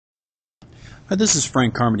Hi, this is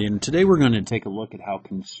Frank Carmody, and today we're going to take a look at how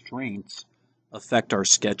constraints affect our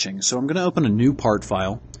sketching. So I'm going to open a new part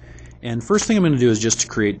file, and first thing I'm going to do is just to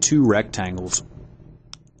create two rectangles.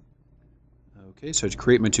 Okay, so to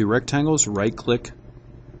create my two rectangles, right-click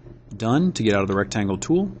Done to get out of the rectangle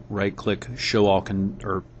tool, right-click Show All,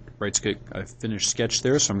 right-click Finish Sketch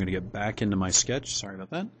there, so I'm going to get back into my sketch. Sorry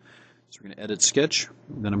about that. So we're going to edit sketch,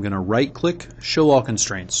 then I'm going to right-click Show All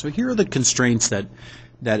Constraints. So here are the constraints that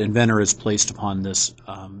Inventor has placed upon this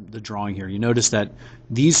the drawing here. You notice that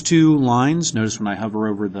these two lines, notice when I hover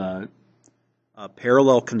over the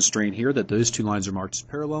parallel constraint here, that those two lines are marked as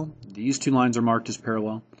parallel, these two lines are marked as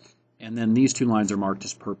parallel, and then these two lines are marked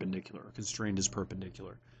as perpendicular, or constrained as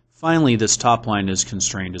perpendicular. Finally, this top line is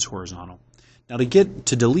constrained as horizontal. Now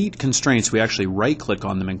to delete constraints, we actually right-click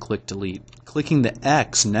on them and click Delete. Clicking the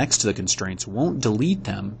X next to the constraints won't delete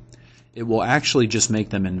them, it will actually just make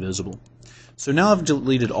them invisible. So now I've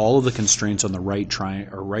deleted all of the constraints on the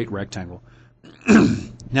right rectangle.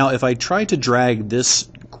 Now if I try to drag this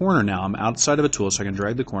corner now, I'm outside of a tool so I can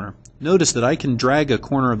drag the corner. Notice that I can drag a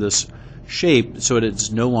corner of this shape so that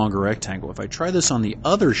it's no longer a rectangle. If I try this on the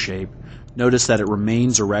other shape, notice that it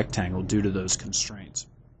remains a rectangle due to those constraints.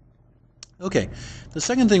 Okay, the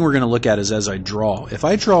second thing we're going to look at is as I draw. If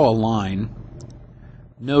I draw a line,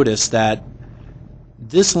 notice that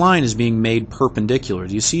this line is being made perpendicular.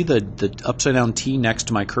 Do you see the upside down T next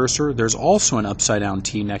to my cursor? There's also an upside down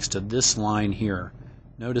T next to this line here.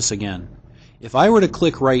 Notice again. If I were to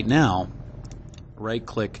click right now,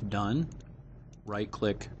 right-click Done,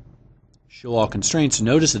 right-click Show All Constraints,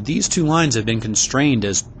 notice that these two lines have been constrained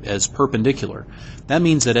as perpendicular. That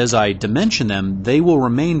means that as I dimension them, they will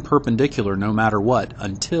remain perpendicular no matter what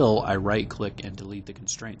until I right-click and delete the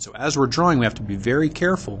constraint. So as we're drawing, we have to be very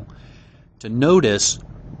careful to notice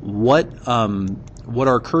what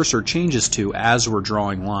our cursor changes to as we're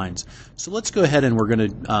drawing lines. So let's go ahead and we're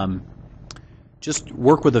going to just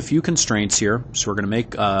work with a few constraints here. So we're going to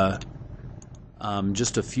make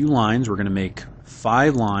just a few lines. We're going to make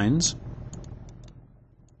 5 lines.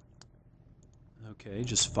 Okay,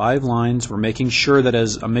 just 5 lines. We're making sure that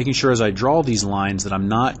as I draw these lines that I'm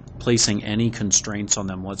not placing any constraints on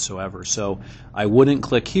them whatsoever. So I wouldn't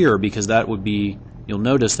click here because that would be, you'll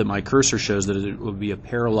notice that my cursor shows that it would be a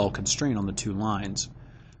parallel constraint on the two lines.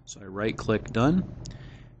 So I right-click Done.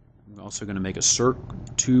 I'm also going to make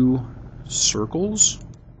 2 circles.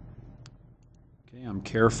 Okay, I'm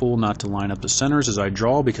careful not to line up the centers as I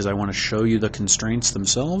draw because I want to show you the constraints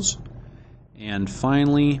themselves. And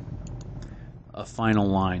finally, a final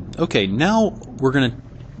line. Okay, now we're going to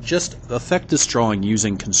just affect this drawing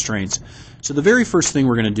using constraints. So the very first thing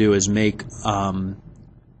we're going to do is make 2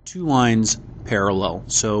 lines parallel.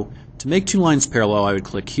 So to make 2 lines parallel, I would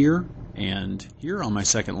click here and here on my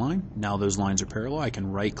second line. Now those lines are parallel. I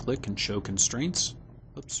can right-click and show constraints.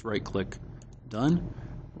 Oops, right-click Done.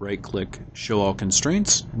 Right-click Show All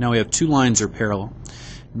Constraints. Now we have 2 lines are parallel.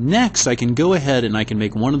 Next, I can go ahead and I can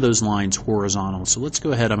make one of those lines horizontal. So let's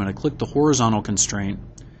go ahead. I'm going to click the horizontal constraint,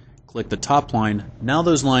 click the top line. Now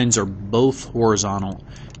those lines are both horizontal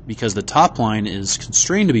because the top line is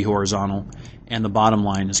constrained to be horizontal and the bottom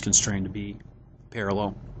line is constrained to be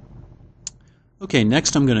parallel. Okay,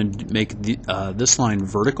 next I'm going to make this line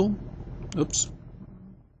vertical. Oops.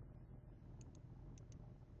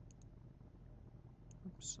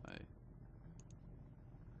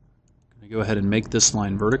 Go ahead and make this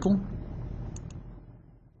line vertical.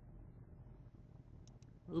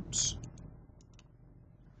 Oops.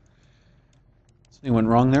 Something went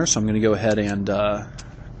wrong there, so I'm going to go ahead and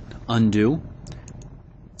undo.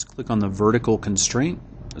 Let's click on the vertical constraint.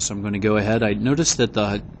 So I'm going to go ahead. I notice that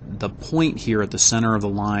the point here at the center of the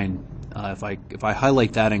line, if I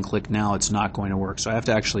highlight that and click now, it's not going to work. So I have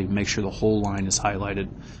to actually make sure the whole line is highlighted.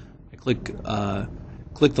 I click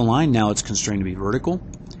the line. Now it's constrained to be vertical.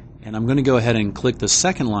 And I'm going to go ahead and click the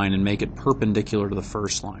second line and make it perpendicular to the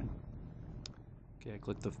first line. Okay, I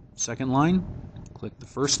click the second line, click the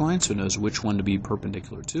first line so it knows which one to be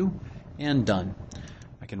perpendicular to, and done.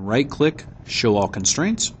 I can right-click, Show All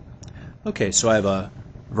Constraints. Okay, so I have a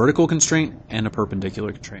vertical constraint and a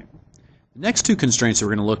perpendicular constraint. The next 2 constraints that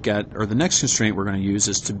we're going to look at, or the next constraint we're going to use,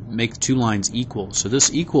 is to make 2 lines equal. So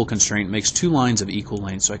this equal constraint makes 2 lines of equal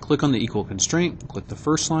length. So I click on the equal constraint, click the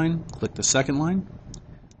first line, click the second line.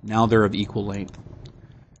 Now they're of equal length.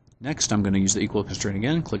 Next, I'm going to use the equal constraint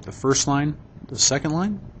again. Click the first line, the second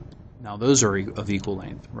line. Now those are of equal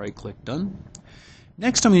length. Right-click Done.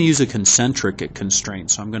 Next, I'm going to use a concentric constraint.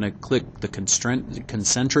 So I'm going to click the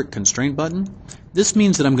concentric constraint button. This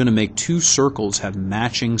means that I'm going to make 2 circles have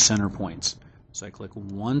matching center points. So I click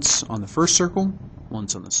once on the first circle,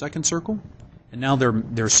 once on the second circle, And now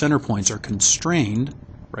their center points are constrained.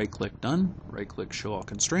 Right-click Done, right-click Show All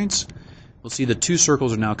Constraints. We'll see the two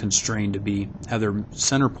circles are now constrained to have their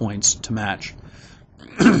center points to match.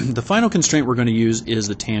 The final constraint we're going to use is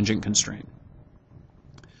the tangent constraint.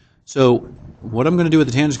 So what I'm going to do with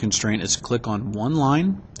the tangent constraint is click on one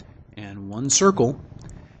line and one circle,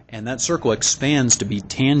 and that circle expands to be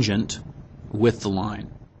tangent with the line.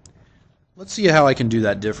 Let's see how I can do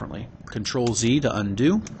that differently. Control Z to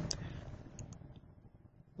undo.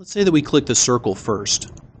 Let's say that we click the circle first.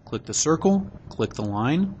 Click the circle, click the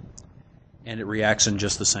line, and it reacts in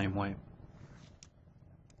just the same way.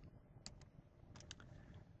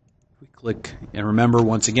 We click, and remember,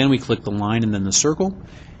 once again, we click the line and then the circle.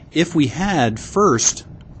 If we had first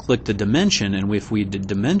clicked the dimension, and if we did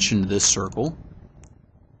dimension this circle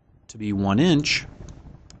to be 1 inch,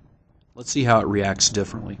 let's see how it reacts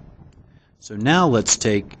differently. So now let's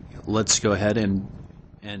go ahead and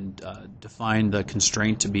define the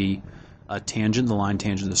constraint to be a tangent, the line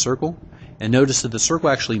tangent the circle. And notice that the circle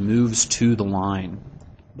actually moves to the line,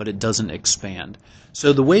 but it doesn't expand.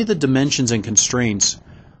 So the way the dimensions and constraints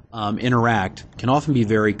interact can often be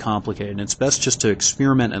very complicated, and it's best just to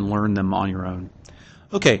experiment and learn them on your own.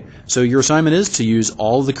 Okay, so your assignment is to use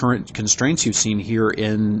all the current constraints you've seen here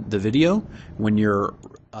in the video. When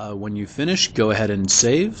you finish, go ahead and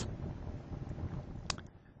save.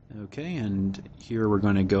 Okay, and here we're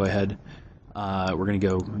going to go ahead. We're going to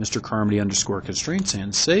go Mr. Carmody _ constraints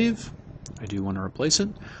and save. I do want to replace it.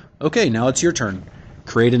 Okay, now it's your turn.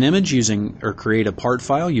 Create an image create a part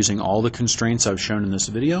file using all the constraints I've shown in this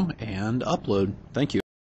video and upload. Thank you.